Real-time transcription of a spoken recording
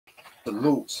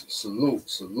Salutes,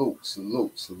 salutes, salutes,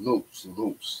 salutes, salutes,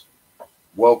 salutes.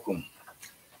 Welcome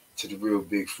to the Real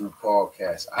Big Fruit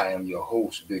Podcast. I am your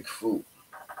host, Big Fruit.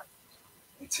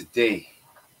 And today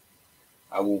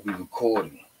I will be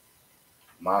recording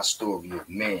my story of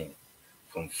man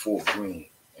from Fort Greene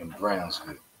and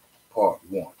Brownsville, Part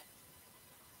 1.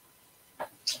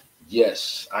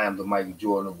 Yes, I am the Michael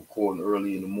Jordan of recording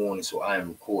early in the morning, so I am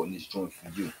recording this joint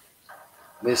for you.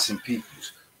 Listen,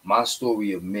 peoples, my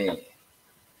story of man.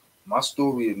 My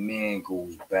story of man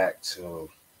goes back to,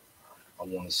 I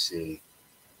want to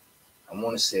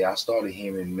say I started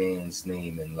hearing man's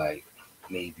name in like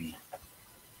maybe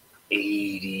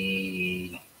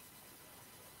 85,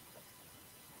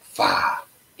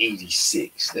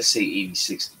 86. Let's say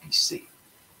 86 to be safe.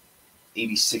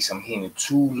 86, I'm hearing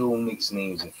two little niggas'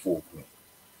 names in Fort Greene.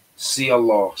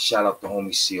 CLR, shout out to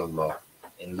homie CLR,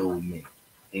 and Lil Min.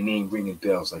 They name ringing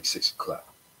bells like 6 o'clock.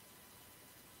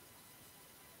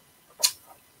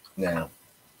 Now,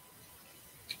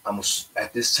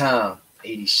 at this time,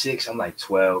 86, I'm like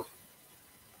 12.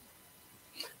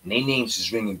 And their names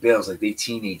is ringing bells like they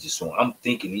teenagers. So I'm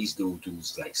thinking these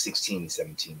dudes like 16 and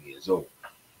 17 years old.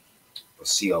 But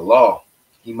CLR,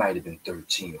 he might have been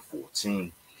 13 or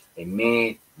 14. And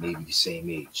man, maybe the same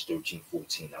age, 13,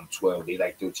 14. I'm 12. They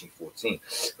like 13, 14.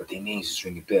 But their names is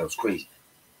ringing bells crazy.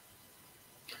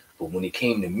 But when it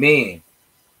came to man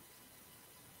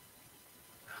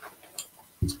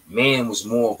was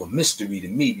more of a mystery to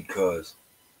me because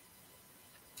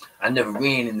I never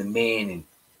ran into man in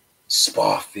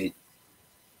Sparfit.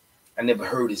 I never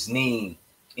heard his name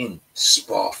in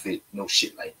Sparfit, no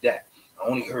shit like that. I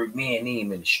only heard man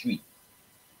name in the street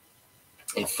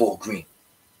in Fort Greene.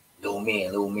 Little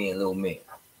man, little man, little man.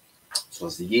 So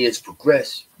as the years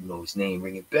progress, his name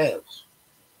ringing bells.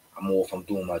 I'm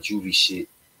doing my juvie shit.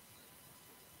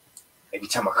 Every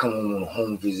time I come home on a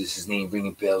home visit, his name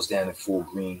ringing bells down in Fort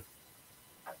Greene.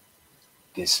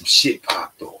 Then some shit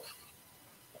popped off.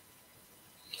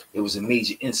 It was a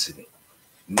major incident.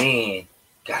 Man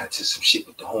got into some shit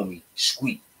with the homie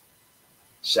Squeak.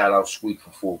 Shout out Squeak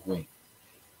from Fort Greene.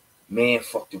 Man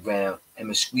fucked around. Him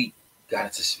and Squeak got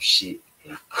into some shit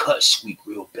and cut Squeak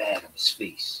real bad on his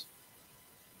face.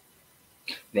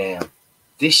 Now,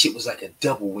 this shit was like a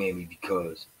double whammy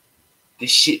because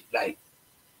this shit, like,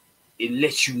 it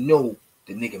lets you know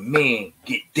the nigga man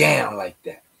get down like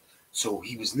that. So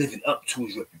he was living up to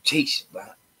his reputation,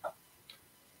 right?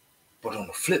 But on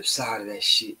the flip side of that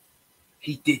shit,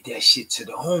 he did that shit to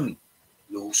the homie,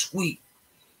 Lil Squeak.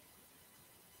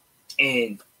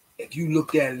 And if you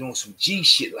looked at it on some G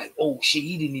shit, like, oh shit,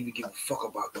 he didn't even give a fuck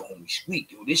about the homie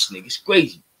Squeak. Yo, this nigga's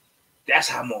crazy. That's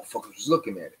how motherfuckers was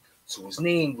looking at it. So his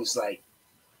name was like,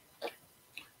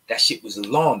 that shit was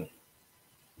alarming.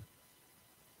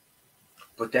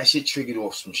 But that shit triggered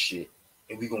off some shit.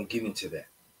 And we're going to get into that.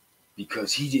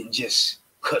 Because he didn't just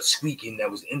cut Squeak and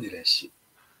that was the end of that shit.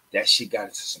 That shit got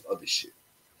into some other shit.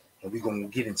 And we're going to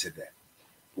get into that.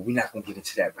 But we're not going to get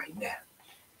into that right now.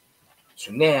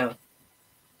 So now,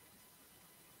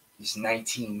 it's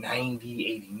 1990,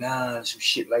 89, some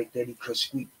shit like that. He cut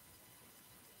Squeak.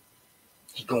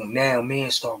 He going now, man,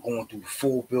 start going through the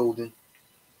Ford building.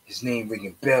 His name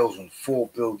ringing bells on the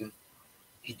Ford building.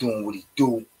 He doing what he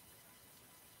do.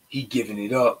 He giving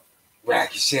it up.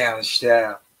 Rikers Island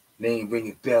style. Name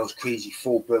ringing bells, crazy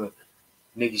Ford building.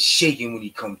 Niggas shaking when he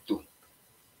come through.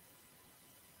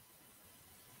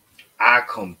 I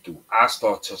come through. I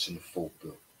start touching the Ford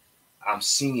building. I'm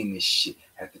seeing this shit.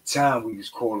 At the time, we was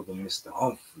calling him Mr.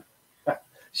 Humphrey.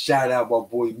 Shout out my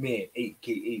boy, man,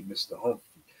 a.k.a. Mr.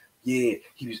 Humphrey. Yeah,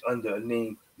 he was under a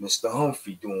name Mr.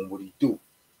 Humphrey doing what he do.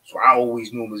 So I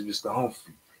always knew him as Mr.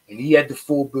 Humphrey. And he had the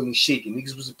full building shaking.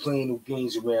 Niggas wasn't playing no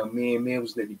games around, man. Man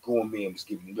was letting it go, and man was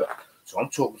giving it up. So I'm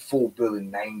talking full building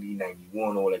 90,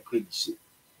 91, all that crazy shit.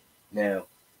 Now,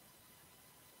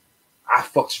 I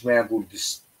fucks around, go to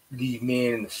this, leave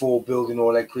man in the full building,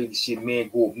 all that crazy shit. Man,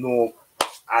 go up north.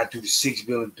 I do the 6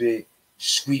 building bit.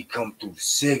 Squeak come through the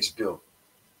 6 building.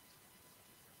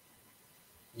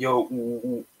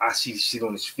 Yo, I see the shit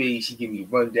on his face. He give me the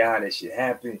rundown how that shit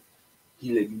happened.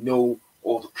 He let me know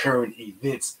all the current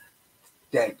events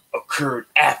that occurred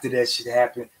after that shit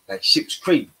happened. Like, shit was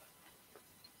crazy.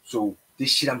 So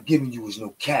this shit I'm giving you is no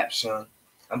cap, son.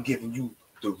 I'm giving you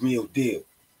the real deal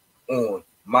on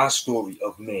my story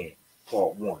of man,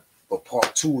 part 1. But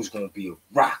part 2 is going to be a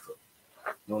rocker.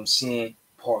 You know what I'm saying?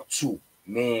 Part 2,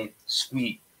 man,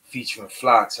 Squeak, featuring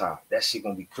Fly Tie. That shit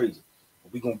going to be crazy.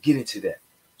 But we're going to get into that.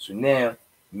 So now,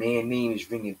 man name is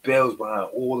ringing bells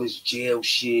behind all this jail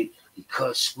shit. He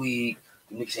cut Squeak.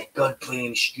 The niggas had gunplay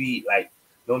in the street. Like, you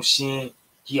know what I'm saying?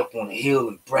 He up on the hill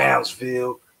in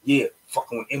Brownsville. Yeah,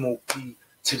 fucking with M.O.P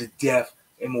to the death,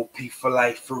 M.O.P for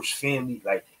life, first family.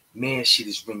 Like, man, shit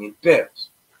is ringing bells.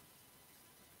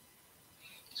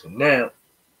 So now,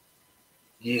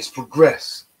 years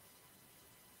progress.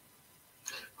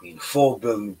 We in the fall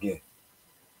building again.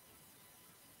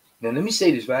 Now, let me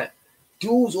say this, right?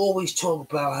 Dudes always talk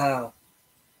about how,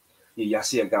 yeah, y'all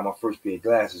see I got my first pair of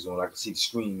glasses on. I can see the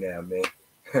screen now, man.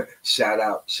 Shout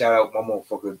out my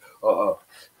motherfucking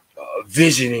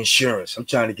vision insurance. I'm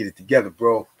trying to get it together,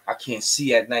 bro. I can't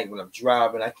see at night when I'm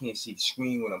driving. I can't see the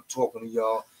screen when I'm talking to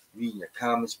y'all, reading your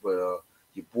comments, but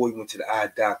your boy went to the eye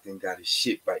doctor and got his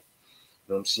shit right.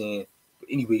 You know what I'm saying? But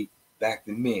anyway, back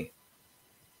to men.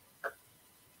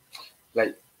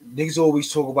 Like, niggas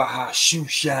always talk about how Shoe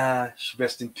Shine,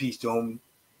 rest in peace to homie,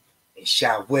 and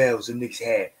Shy Wells, the niggas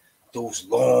had those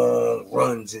long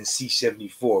runs in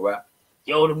C74, right?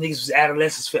 Yo, them niggas was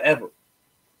adolescents forever.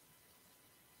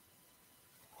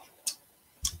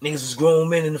 Niggas was grown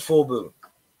men in the full building.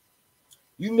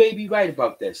 You may be right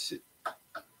about that shit.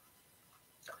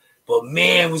 But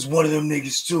man was one of them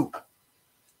niggas too.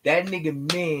 That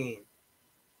nigga man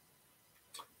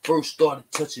first started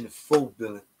touching the full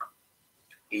building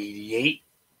 88.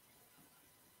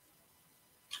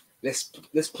 Let's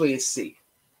play it safe.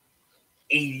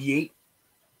 88.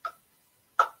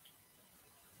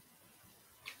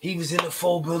 He was in the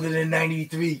full building in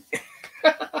 93.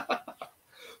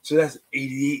 So that's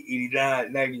 88,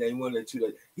 89, 90, 91,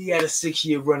 92. He had a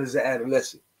 6-year run as an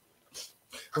adolescent.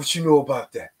 What you know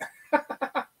about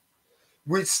that?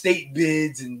 With state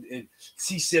bids and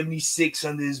C76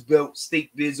 under his belt,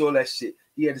 state bids, all that shit.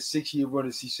 He had a 6-year run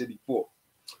at C74.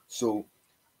 So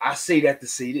I say that to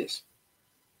say this.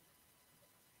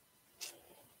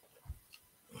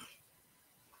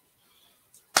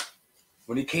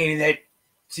 When it came to that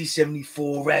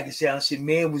C74 Rikers Island shit,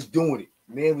 man was doing it.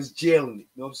 Man was jailing it.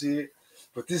 You know what I'm saying?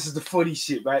 But this is the funny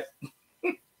shit, right?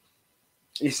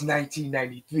 It's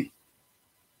 1993.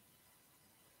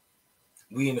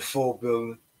 We in the full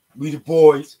building. We the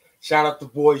boys. Shout out the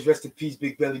boys. Rest in peace,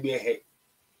 Big Belly Man. Hey,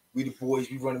 we the boys.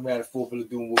 We running around the full building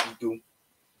doing what we do.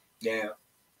 Now,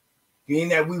 being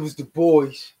that we was the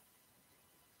boys,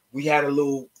 we had a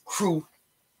little crew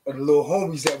of the little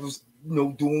homies that was, you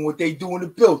know, doing what they do in the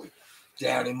building.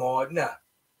 Down in Mard now.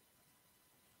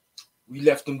 We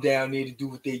left them down there to do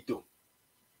what they do.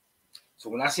 So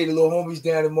when I say the little homies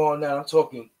down in Mard now, I'm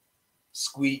talking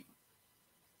Squeak,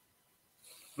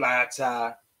 Fly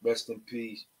Tie, rest in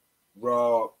peace,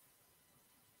 Rob,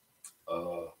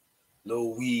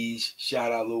 Lil Weeze,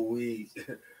 shout out Lil Weeze.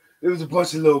 It was a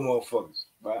bunch of little motherfuckers,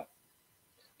 right?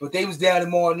 But they was down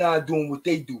in Mard now doing what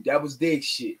they do. That was their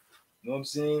shit. You know what I'm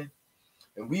saying?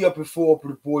 And we up in four for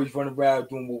the boys running around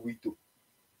doing what we do.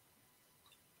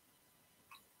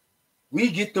 We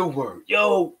get the word.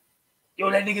 Yo,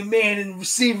 that nigga man in the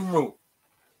receiving room.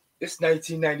 It's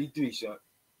 1993, son.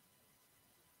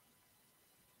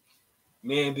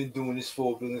 Man been doing this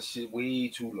full building shit way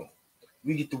too long.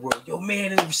 We get the word. Yo,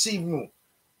 man in the receiving room.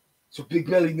 So Big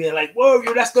Belly Man like, whoa,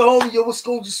 yo, that's the homie. Yo, let's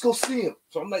go, just go see him.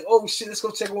 So I'm like, oh shit, let's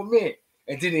go check on man.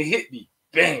 And then it hit me.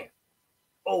 Bam.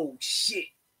 Oh shit.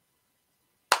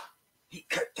 He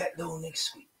cut that little nigga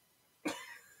sweet.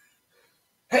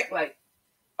 Heck, like,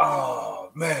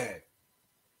 oh man.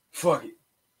 Fuck it.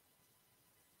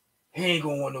 He ain't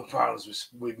gonna want no problems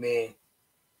with man.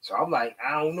 So I'm like,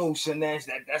 I don't know, son. That's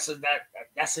a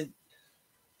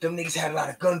them niggas had a lot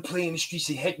of gunplay in the streets.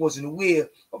 And Heck wasn't aware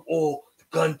of all the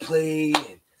gunplay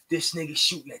and this nigga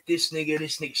shooting at this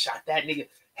nigga shot that nigga.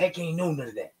 Heck ain't know none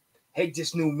of that. Heck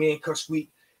just knew man cut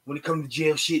Squeak. When it come to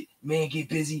jail shit, man get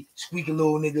busy, Squeak a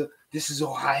little nigga. This is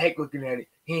all how Heck looking at it.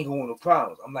 He ain't gonna want no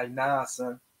problems. I'm like, nah,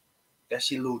 son. That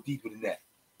shit a little deeper than that.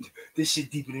 This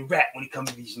shit deeper than rap when it comes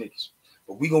to these niggas.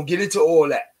 But we gonna get into all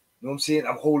that. You know what I'm saying?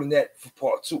 I'm holding that for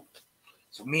part 2.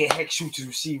 So me and Heck shoot to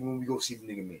receive when we go see the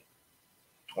nigga man.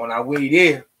 On our way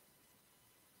there,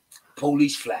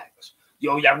 police flags.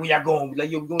 Yo, y'all, where y'all going? We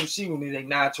like, yo, we going to see him. They're like,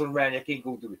 nah, turn around. Y'all can't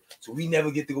go through it. So we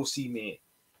never get to go see man.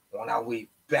 On our way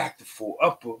back to Fort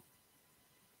Upper,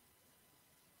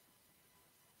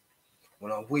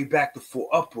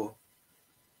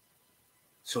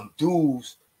 some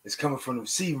dudes is coming from the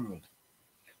receiving room.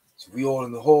 So we all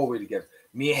in the hallway together.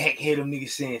 Me and Heck hear them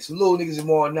niggas saying, some little niggas in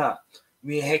more now.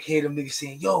 Me and Heck hear them niggas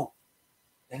saying, yo,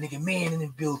 that nigga man in the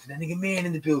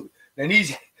building. Now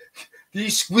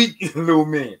these squeak little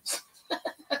mans.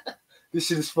 This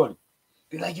shit is funny.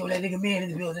 They're like, yo, that nigga man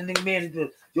in the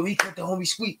building. Yo, he cut the homie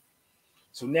Squeak.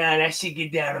 So now that shit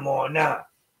get down them all now.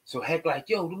 So Heck like,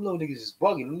 yo, them little niggas is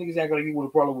bugging. Them niggas act like you want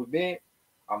a problem with man.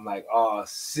 I'm like, oh,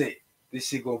 shit. This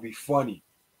shit gonna be funny.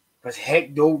 Because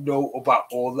Heck don't know about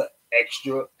all the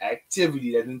extra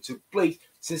activity that done took place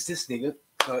since this nigga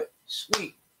cut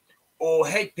Sweet. All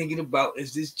heck thinking about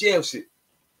is this jail shit.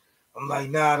 I'm like,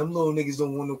 nah, them little niggas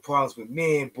don't want no problems with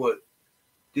man, but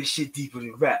this shit deeper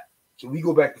than rap. So we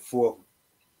go back and forth.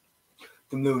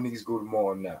 Them little niggas go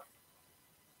tomorrow now.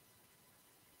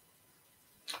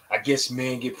 I guess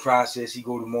man get processed. He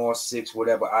go tomorrow 6,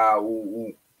 whatever.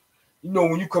 You know,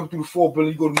 when you come through the 4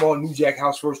 building, you go to Mall New Jack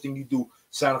House, first thing you do,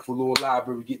 sign up for a little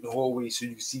library, get in the hallway so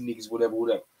you can see niggas, whatever.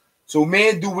 So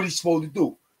man do what he's supposed to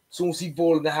do. Soon as he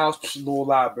fall in the house, push the little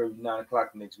library, 9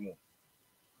 o'clock the next morning.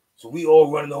 So we all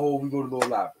run in the hole, we go to the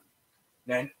little library.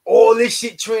 Now, all this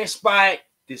shit transpired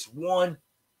this 1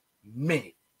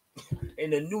 minute.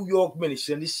 In the New York minute,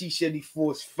 son, this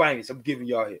C74's finest. I'm giving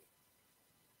y'all here.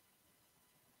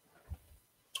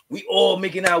 We all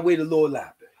making our way to the little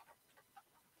library.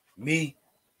 Me,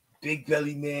 Big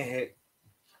Belly Manhead,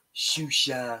 Shoe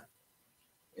Shine,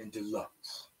 and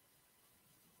Deluxe.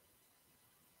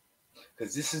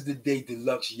 Because this is the day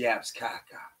Deluxe yaps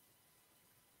Kaka.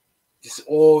 This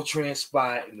all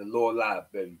transpired in the Lord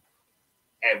Library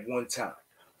at one time.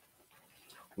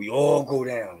 We all go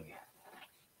down there.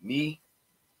 Me,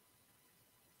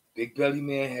 Big Belly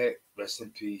Manhead, rest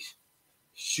in peace.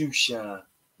 Shoe Shine,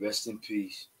 rest in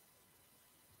peace.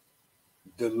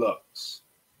 Deluxe.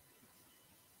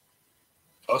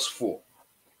 Us 4.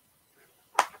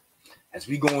 As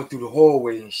we going through the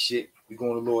hallway and shit, we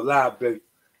going to the little library.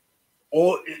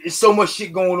 It's so much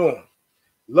shit going on.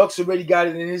 Lux already got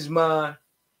it in his mind.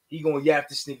 He gonna yap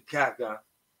this nigga Kaka.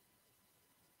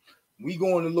 We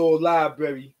going to the little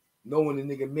library, knowing the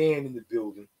nigga man in the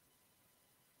building.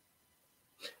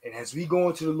 And as we go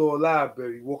into the little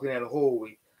library, walking down the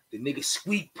hallway, the nigga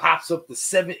Squeak pops up the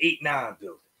 789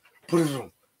 building. Put it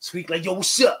on. Squeak like, yo,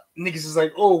 what's up? Niggas is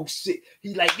like, oh shit.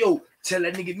 He like, yo, tell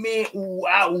that nigga man, ooh,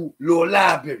 ooh, little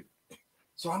library.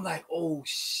 So I'm like, oh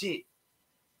shit.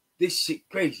 This shit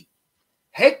crazy.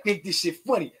 Heck think this shit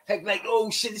funny. Heck like,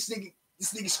 oh shit, this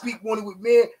nigga Squeak wanted with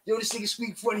man. Yo, this nigga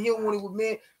Squeak funny, he don't want it with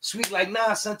man. Squeak like,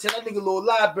 nah, son, tell that nigga little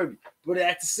library. But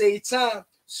at the same time,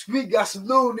 Squeak got some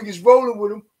little niggas rolling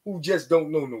with him who just don't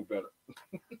know no better.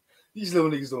 These little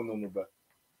niggas don't know no better.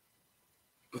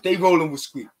 But they rolling with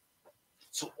Squeak.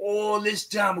 So all this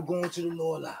time we're going to the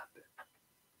law library.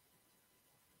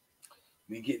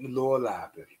 We get in the law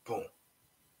library. Boom.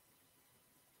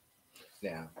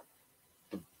 Now,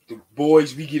 the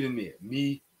boys, we get in there.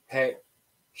 Me, Hat,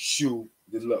 Shoe,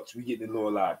 Deluxe. We get in the law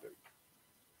library.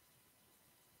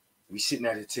 We sitting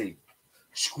at the table.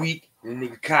 Squeak and the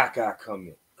nigga Kaka come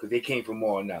in. Because they came from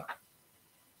all now.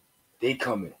 They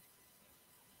come in.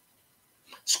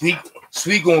 Squeak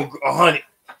on 100.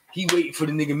 He waiting for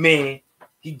the nigga man.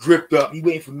 He gripped up. He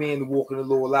waiting for man to walk in the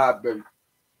lower library.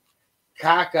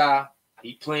 Kaka,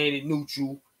 he playing it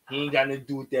neutral. He ain't got nothing to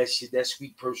do with that shit. That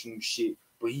Squeak personal shit.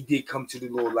 But he did come to the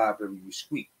lower library with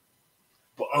Squeak.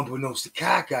 But unbeknownst to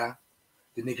Kaka,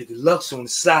 the nigga Deluxe on the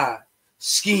side,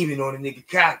 scheming on the nigga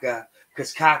Kaka,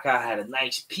 because Kaka had a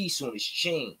nice piece on his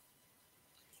chain.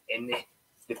 And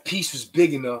the piece was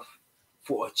big enough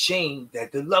for a chain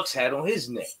that Deluxe had on his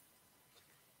neck.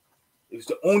 It was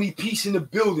the only piece in the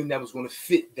building that was going to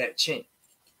fit that chain.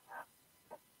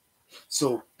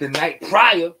 So the night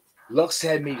prior, Lux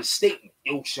had made a statement.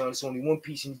 Yo, son, it's only one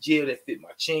piece in the jail that fit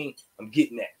my chain. I'm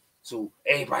getting that. So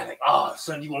everybody like, oh,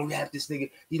 son, you gonna have this nigga?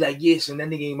 He like, yeah, son, that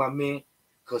nigga ain't my man.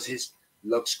 Because his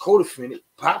Lux co-defendant,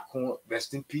 Popcorn,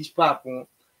 rest in peace, Popcorn,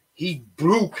 he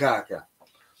blew Kaka.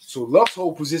 So Lux's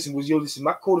whole position was, yo, listen,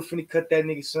 my co-defendant cut that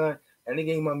nigga, son. That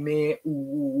nigga ain't my man.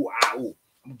 Ooh, ooh.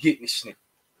 I'm getting this nigga.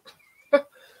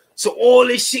 So all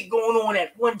this shit going on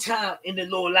at one time in the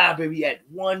lower library at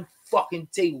one fucking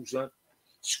table, son.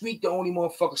 Squeak the only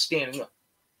motherfucker standing up.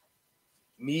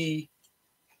 Me,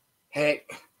 Hat,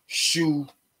 Shoe,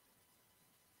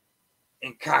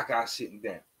 and Kaka sitting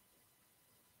down.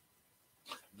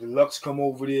 Deluxe come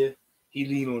over there. He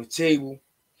lean on the table.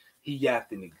 He yapped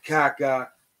the nigga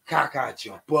Kaka. Kaka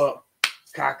jump up.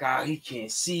 Kaka, he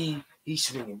can't see. He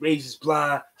swinging razors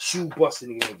blind. Shoe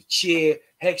busting nigga in the chair.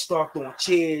 Heck start throwing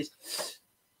chairs.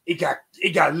 It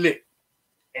got lit.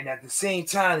 And at the same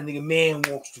time, the nigga man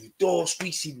walks through the door.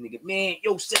 Squeak see the nigga man.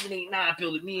 Yo, 789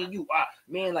 building, me and you.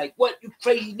 Man, like, what? You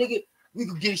crazy, nigga? We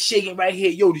could get it shaking right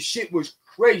here. Yo, the shit was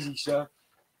crazy, son.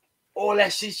 All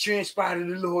that shit transpired in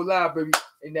the little library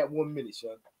in that 1 minute,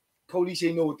 son. Police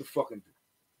ain't know what to fucking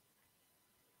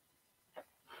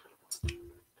do.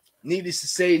 Needless to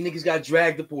say, niggas got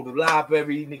dragged up on the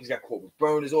library. Niggas got caught with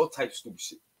burners, all types of stupid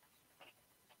shit.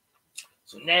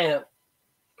 So now,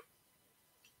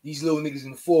 these little niggas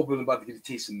in the 4 building about to get a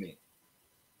taste of men.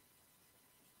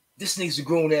 This nigga's a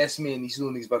grown ass man. These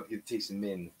little niggas about to get a taste of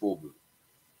man in the 4-wheel.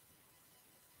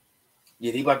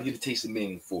 Yeah, they about to get a taste of man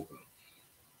in the 4-wheel.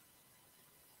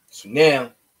 So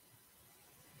now,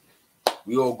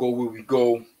 we all go where we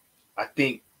go. I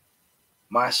think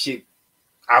my shit,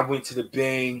 I went to the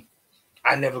bang.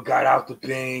 I never got out the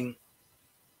bang.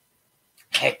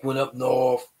 Heck went up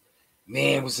north.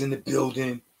 Man was in the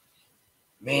building.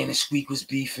 Man and Squeak was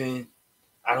beefing.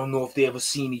 I don't know if they ever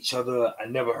seen each other. I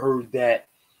never heard that.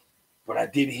 But I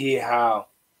did hear how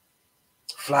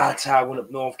Fly Tie went up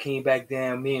north, came back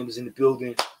down. Man was in the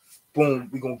building. Boom,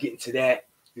 we're going to get into that.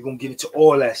 We're going to get into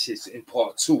all that shit in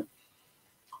part 2.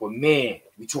 But man,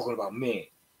 we talking about man. You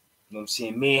know what I'm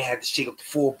saying? Man had to shake up the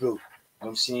 4 building. You know what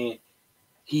I'm saying?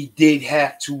 He did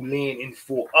have to land in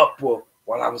 4 upper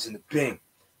while I was in the bang.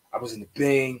 I was in the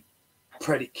bang,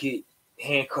 predicate,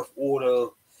 handcuff order.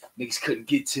 Niggas couldn't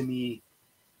get to me.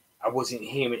 I wasn't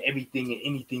hearing everything and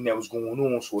anything that was going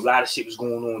on. So a lot of shit was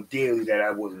going on daily that I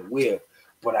wasn't aware of.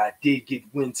 But I did get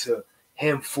wind to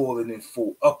him falling in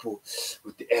 4 upper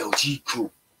with the LG crew.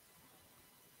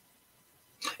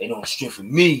 And on the strength of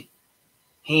me,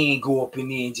 he ain't go up in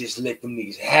there and just let them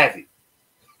niggas have it.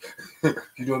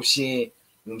 You know what I'm saying? You know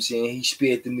what I'm saying? He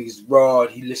spared them niggas the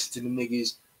rod. He listened to them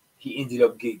niggas. He ended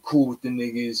up getting cool with them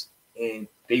niggas. And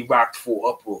they rocked 4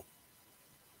 upper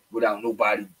without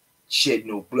nobody shedding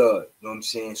no blood. You know what I'm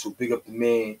saying? So big up the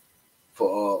man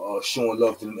for showing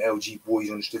love to them LG boys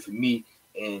on the strength of me.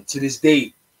 And to this day, you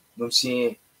know what I'm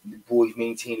saying? The boys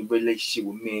maintain a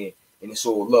relationship with man. And it's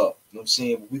all love. You know what I'm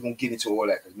saying? But we're going to get into all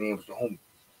that because man was the homie.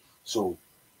 So,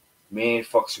 man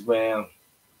fucks around,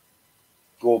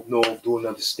 go up north, do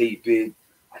another state bid.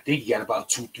 I think he got about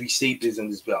 2-3 state bids on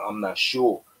this belt. I'm not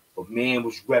sure. But man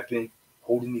was repping,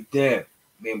 holding it down.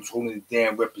 Man was holding it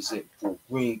down, representing for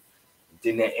Greene.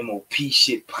 Then that M.O.P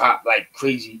shit popped like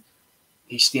crazy.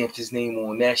 He stamped his name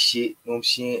on that shit. You know what I'm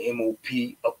saying?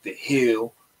 M.O.P up the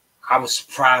hill. I was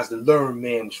surprised to learn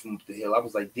man was from up the hill. I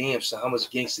was like, damn, son, how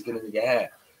much gangster can a nigga have?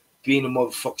 Being a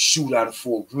motherfucking shootout of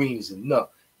Fort Greene is enough.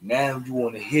 Now you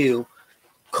on the hill,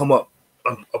 come up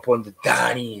on the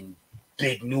Donnie and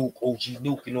Big Nuke, OG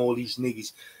Nuke, and all these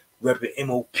niggas repping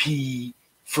M.O.P,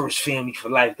 First Family for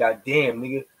Life. Goddamn,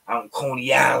 nigga, out in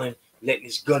Coney Island, letting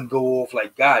his gun go off.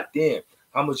 Like, goddamn,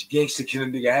 how much gangster can a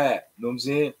nigga have? You know what I'm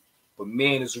saying? But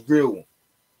man is a real one.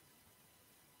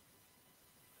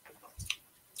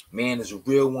 Man is a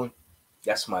real one.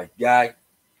 That's my guy.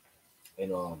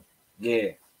 And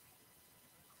yeah,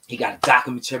 he got a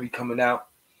documentary coming out.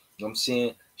 You know what I'm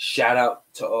saying? Shout out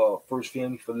to First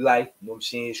Family for Life. You know what I'm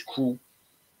saying? His crew.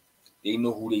 They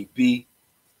know who they be.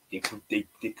 They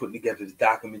putting together the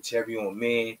documentary on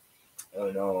man.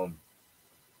 And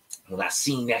when I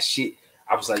seen that shit,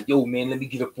 I was like, yo, man, let me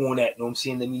get up on that. You know what I'm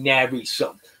saying? Let me narrate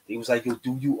something. They was like, yo,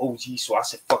 do you OG? So I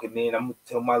said, fuck it, man. I'm gonna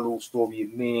tell my little story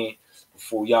of man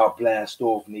before y'all blast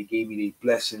off, and they gave me their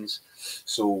blessings.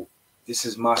 So this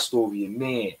is my story of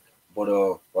man. But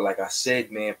like I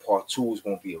said, man, part 2 is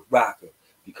gonna be a rocker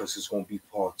because it's gonna be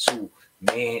part 2,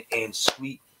 Man and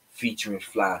Sweet featuring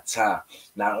Fly Tie.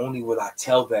 Not only will I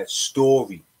tell that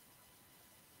story,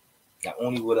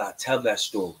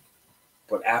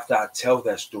 but after I tell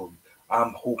that story,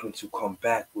 I'm hoping to come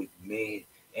back with Man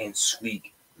and Sweet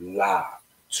live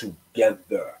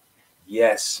together.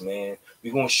 Yes, man.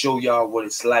 We're gonna show y'all what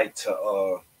it's like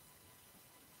to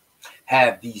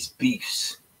have these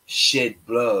beefs, shed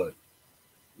blood,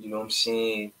 you know what I'm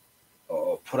saying?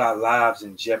 Put our lives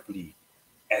in jeopardy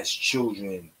as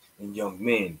children and young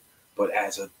men. But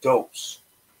as adults,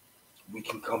 we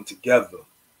can come together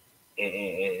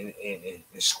and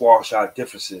squash our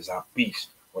differences, our beefs,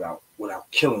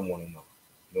 without killing one another.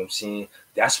 You know what I'm saying?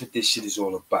 That's what this shit is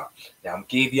all about. Now, I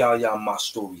gave y'all my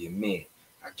story of man.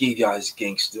 I gave y'all his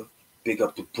gangster. Big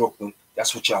up to Brooklyn.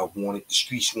 That's what y'all wanted. The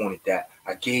streets wanted that.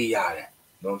 I gave y'all that.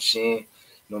 You know what I'm saying?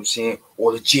 You know what I'm saying?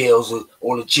 All the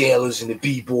jailers and the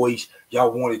B-boys,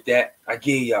 y'all wanted that. I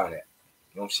gave y'all that.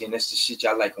 You know what I'm saying? That's the shit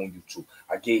y'all like on YouTube.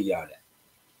 I gave y'all that.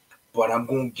 But I'm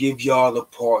going to give y'all the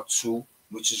part 2,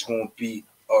 which is going to be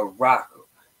a rocker.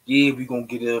 Yeah, we're going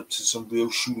to get up to some real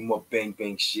shoot 'em up, bang,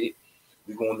 bang shit.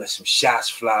 We're going to let some shots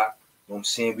fly. You know what I'm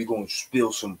saying? We're going to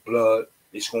spill some blood.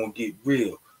 It's going to get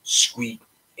real. Squeak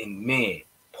and Man,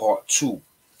 part 2,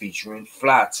 featuring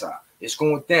Fly Tie. It's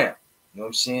going down. You know what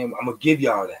I'm saying? I'm going to give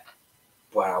y'all that.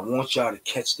 But I want y'all to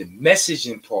catch the message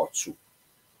in part 2.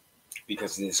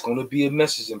 Because there's going to be a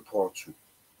message in part 2.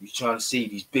 We're trying to save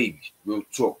these babies. Real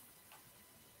talk.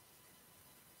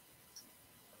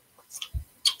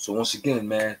 So once again,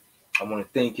 man, I want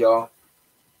to thank y'all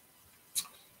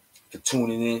for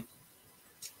tuning in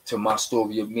to my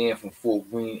story of man from Fort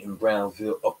Greene and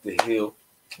Brownsville up the hill.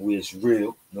 where it's real.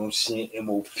 You know what I'm saying?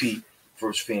 M.O.P.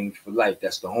 First Family for Life.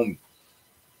 That's the homie.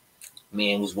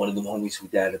 Man was one of them homies who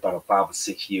died about a 5 or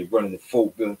 6 year running the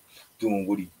folk building, doing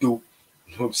what he do.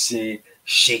 You know what I'm saying?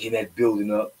 Shaking that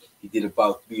building up. He did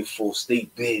about 3 or 4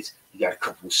 state bids. He got a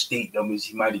couple of state numbers.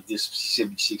 He might have did some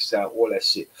 76 out, all that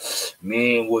shit.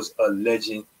 Man was a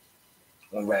legend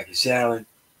on Rikers Island.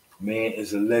 Man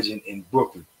is a legend in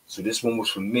Brooklyn. So this one was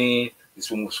for Man. This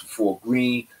one was for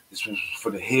Greene. This one was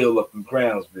for the Hill up in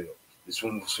Brownsville. This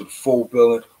one was for the folk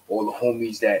building. All the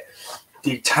homies that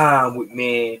did time with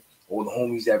Man. All the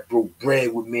homies that broke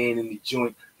bread with Man in the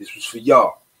joint. This was for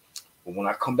y'all. But when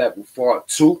I come back with part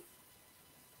two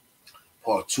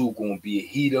gonna be a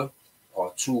heater.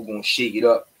 Part 2 gonna shake it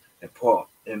up.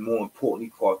 And more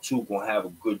importantly, part 2 gonna have a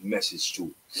good message to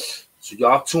it. So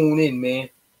y'all tune in, man.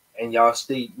 And y'all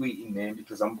stay waiting, man,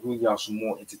 because I'm bringing y'all some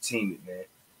more entertainment, man.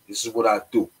 This is what I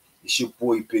do. It's your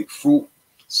boy Big Fruit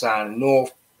signing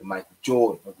off. The Michael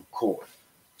Jordan of the court.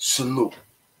 Salute.